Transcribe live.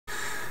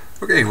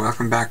Okay,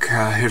 welcome back.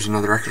 Here's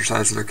another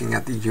exercise looking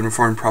at the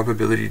uniform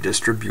probability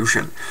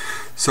distribution.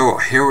 So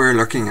here we're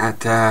looking at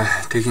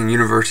taking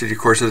university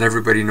courses.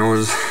 Everybody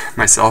knows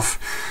myself.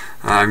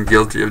 I'm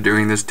guilty of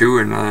doing this too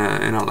in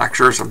a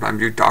lecture.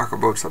 Sometimes you talk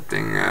about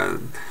something,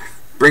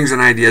 brings an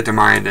idea to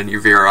mind and you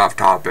veer off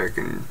topic,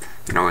 and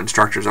you know,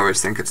 instructors always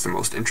think it's the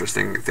most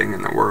interesting thing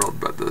in the world,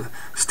 but the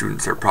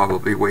students are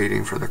probably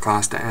waiting for the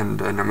class to end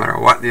no matter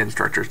what the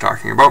instructor is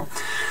talking about.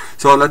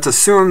 So let's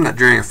assume that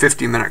during a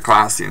 50-minute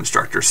class, the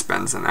instructor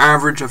spends an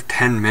average of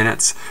 10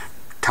 minutes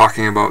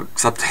talking about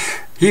something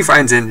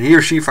he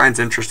or she finds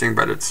interesting,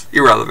 but it's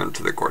irrelevant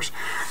to the course.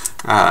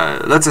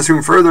 Let's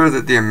assume further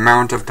that the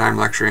amount of time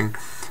lecturing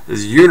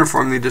is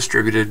uniformly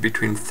distributed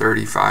between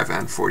 35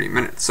 and 40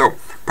 minutes. So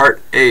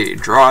part A,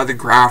 draw the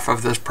graph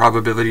of this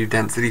probability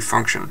density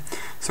function.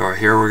 So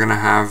here we're going to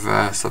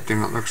have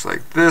something that looks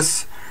like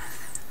this.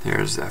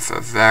 Here's f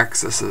of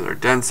x, this is our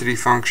density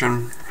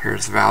function.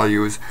 Here's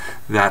values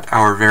that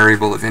our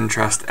variable of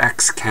interest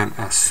x can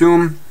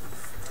assume.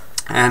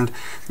 And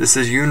this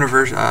is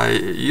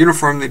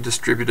uniformly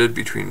distributed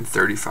between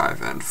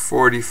 35 and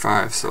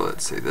 45. So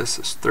let's say this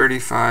is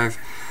 35,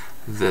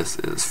 this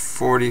is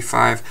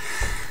 45.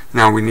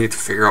 Now we need to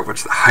figure out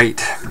what's the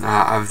height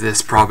of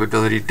this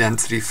probability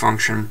density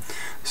function.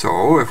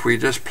 So if we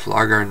just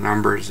plug our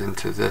numbers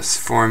into this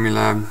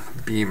formula,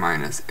 b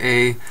minus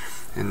a,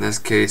 in this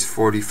case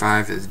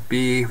 45 is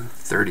b,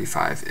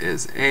 35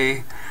 is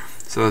a,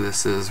 so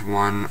this is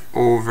 1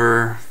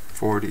 over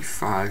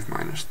 45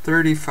 minus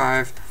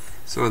 35,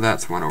 so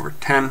that's 1 over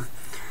 10.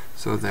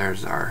 So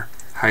there's our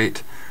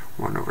height,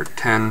 1 over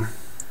 10.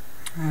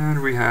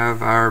 And we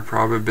have our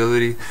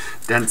probability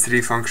density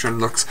function.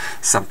 Looks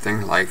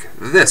something like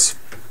this.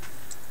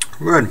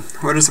 Good.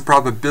 What is the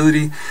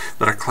probability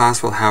that a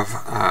class will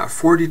have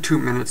 42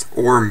 minutes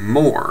or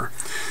more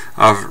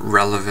of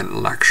relevant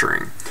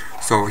lecturing?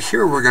 So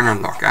here we're going to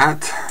look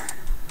at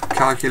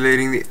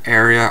calculating the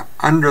area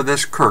under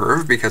this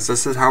curve, because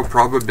this is how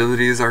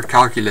probabilities are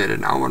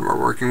calculated now when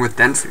we're working with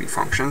density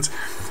functions.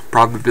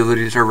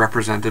 Probabilities are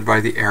represented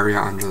by the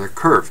area under the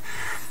curve.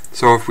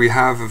 So if we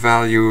have a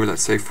value,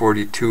 let's say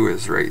 42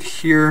 is right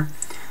here.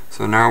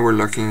 So now we're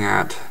looking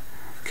at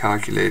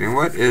calculating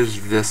what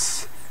is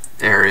this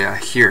area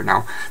here.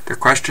 Now the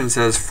question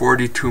says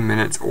 42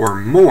 minutes or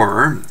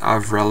more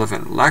of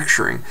relevant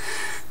lecturing,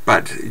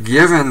 but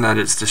given that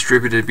it's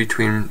distributed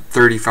between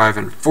 35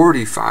 and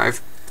 45,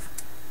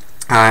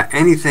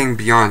 anything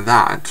beyond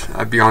that,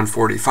 beyond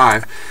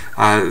 45,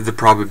 the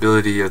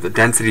probability of the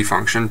density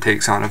function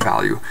takes on a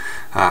value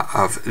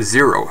of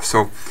 0.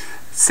 So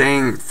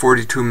saying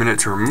 42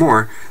 minutes or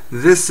more,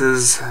 this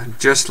is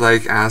just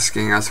like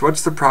asking us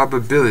what's the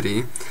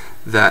probability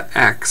that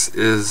x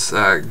is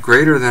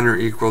greater than or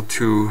equal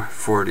to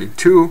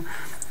 42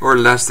 or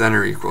less than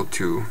or equal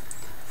to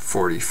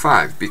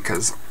 45,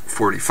 because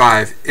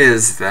 45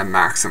 is the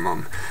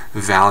maximum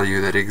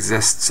value that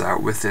exists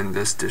within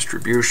this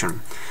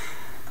distribution.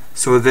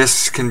 So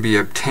this can be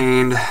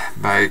obtained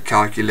by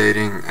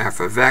calculating f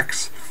of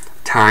x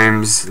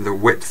times the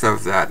width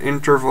of that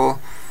interval,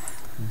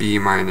 b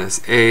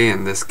minus a.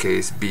 In this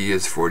case, b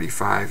is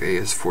 45, a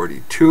is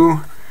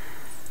 42.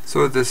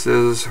 So this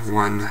is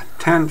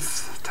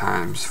 1/10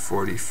 times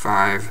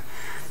 45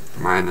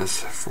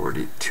 minus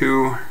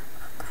 42.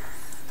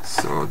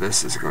 So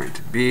this is going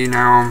to be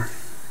now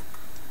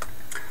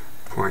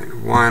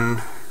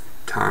 0.1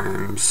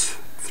 times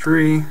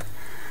 3,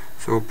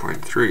 so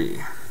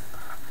 0.3.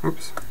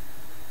 Oops.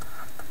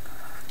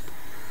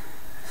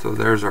 So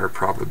there's our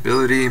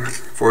probability,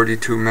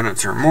 42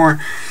 minutes or more.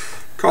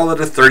 Call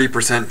it a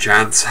 30%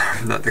 chance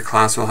that the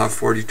class will have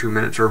 42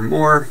 minutes or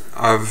more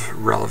of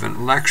relevant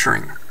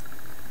lecturing.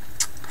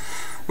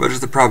 What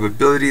is the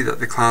probability that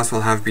the class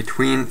will have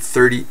between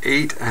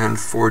 38 and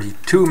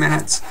 42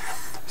 minutes?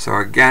 So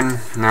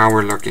again, now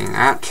we're looking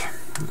at,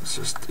 let's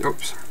just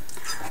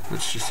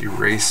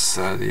erase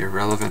the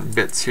irrelevant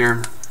bits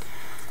here.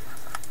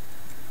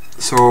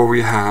 So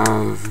we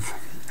have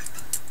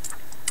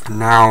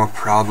now a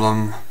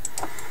problem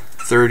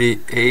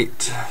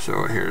 38,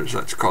 so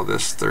let's call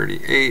this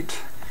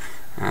 38,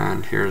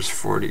 and here's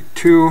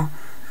 42.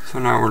 So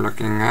now we're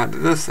looking at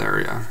this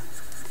area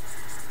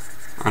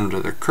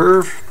under the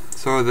curve.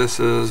 So this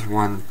is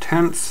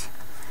 1/10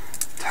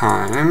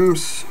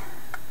 times,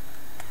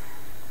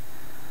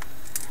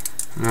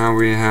 now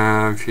we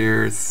have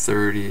here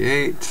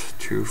 38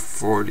 to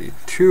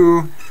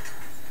 42.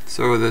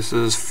 So this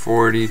is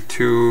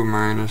 42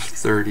 minus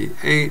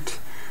 38.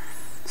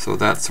 So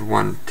that's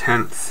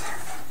 1/10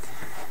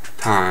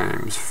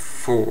 times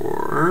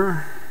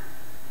 4.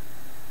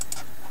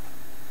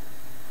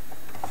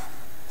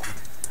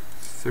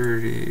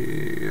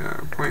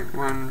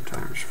 0.1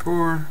 times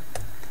 4.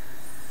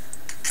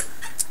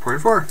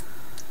 0.4.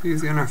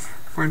 Easy enough.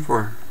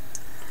 0.4.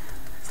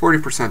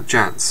 40%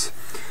 chance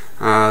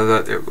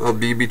that it will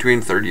be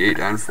between 38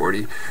 and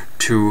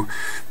 42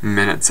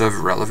 minutes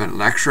of relevant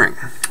lecturing.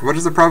 What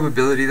is the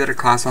probability that a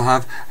class will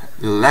have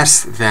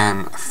less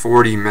than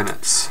 40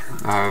 minutes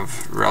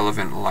of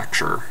relevant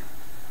lecture?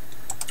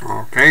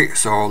 Okay,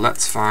 so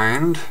let's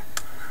find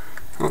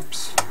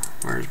Oops,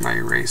 where's my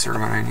eraser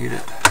when I need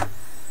it?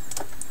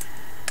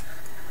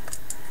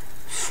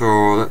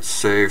 So let's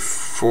say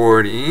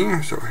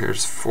 40, so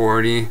here's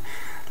 40,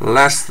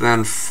 less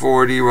than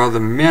 40, well the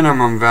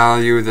minimum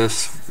value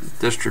this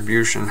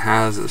distribution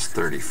has is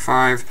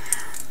 35,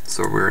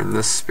 so we're in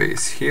this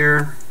space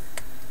here.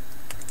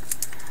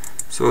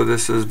 So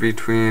this is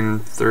between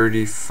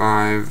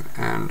 35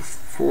 and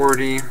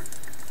 40.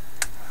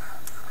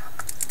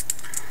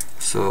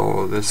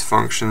 So this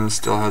function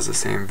still has the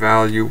same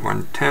value,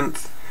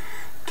 1/10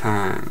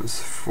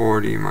 times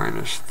 40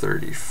 minus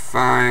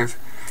 35.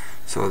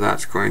 So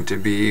that's going to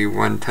be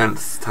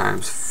 1/10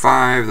 times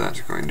 5,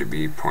 that's going to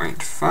be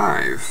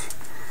 0.5.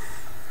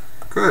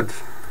 Good,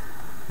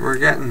 we're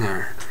getting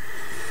there.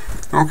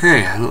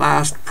 Okay,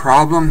 last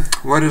problem.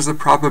 What is the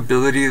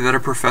probability that a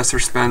professor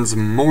spends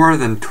more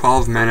than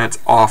 12 minutes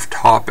off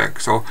topic?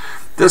 So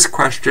this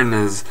question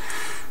is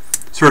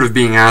sort of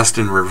being asked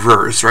in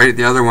reverse, right?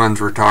 The other ones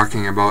we're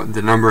talking about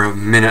the number of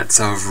minutes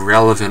of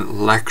relevant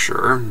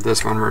lecture.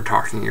 This one we're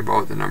talking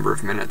about the number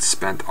of minutes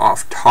spent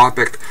off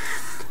topic.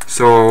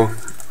 So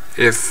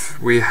if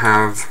we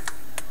have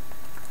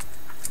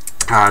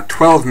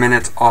 12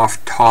 minutes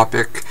off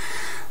topic,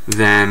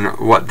 then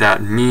what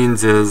that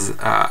means is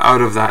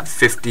out of that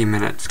 50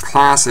 minutes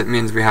class, it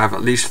means we have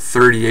at least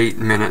 38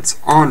 minutes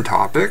on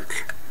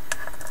topic.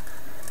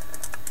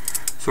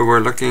 So we're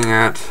looking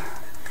at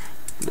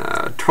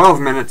 12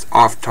 minutes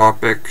off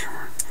topic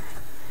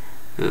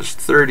is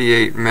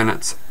 38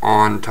 minutes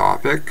on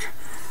topic.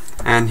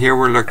 And here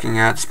we're looking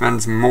at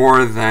spends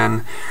more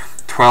than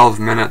 12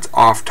 minutes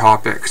off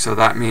topic, so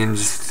that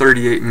means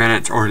 38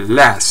 minutes or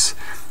less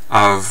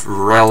of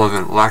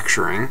relevant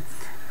lecturing.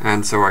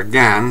 And so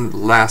again,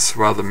 less,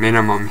 well the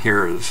minimum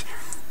here is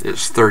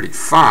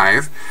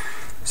 35,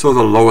 so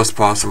the lowest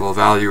possible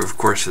value of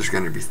course is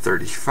going to be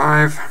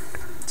 35.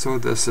 So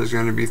this is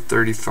going to be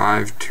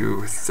 35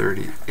 to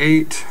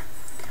 38,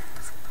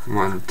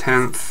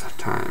 1/10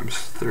 times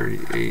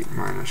 38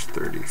 minus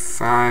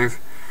 35.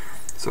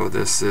 So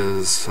this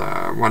is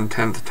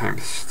 1/10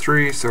 times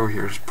 3, so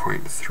here's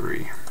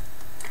 0.3.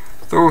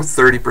 So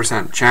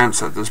 30% chance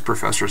that this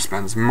professor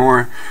spends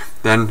more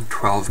than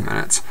 12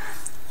 minutes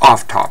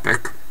off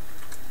topic,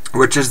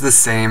 which is the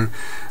same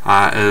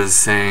as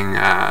saying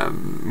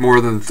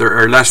more than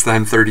or less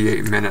than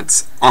 38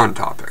 minutes on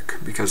topic,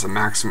 because the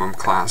maximum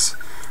class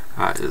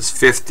is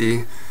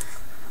 50.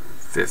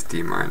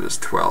 50 minus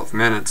 12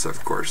 minutes,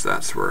 of course,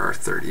 that's where our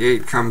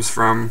 38 comes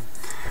from.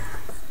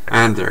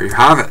 And there you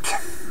have it.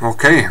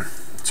 Okay,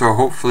 so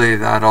hopefully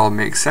that all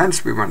makes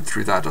sense. We went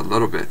through that a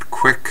little bit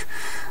quick,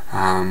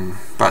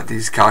 but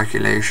these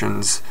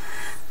calculations,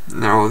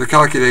 no, the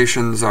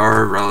calculations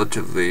are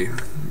relatively,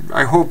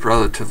 I hope,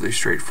 relatively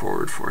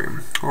straightforward for you.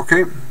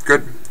 Okay,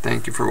 good.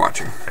 Thank you for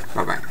watching.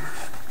 Bye-bye.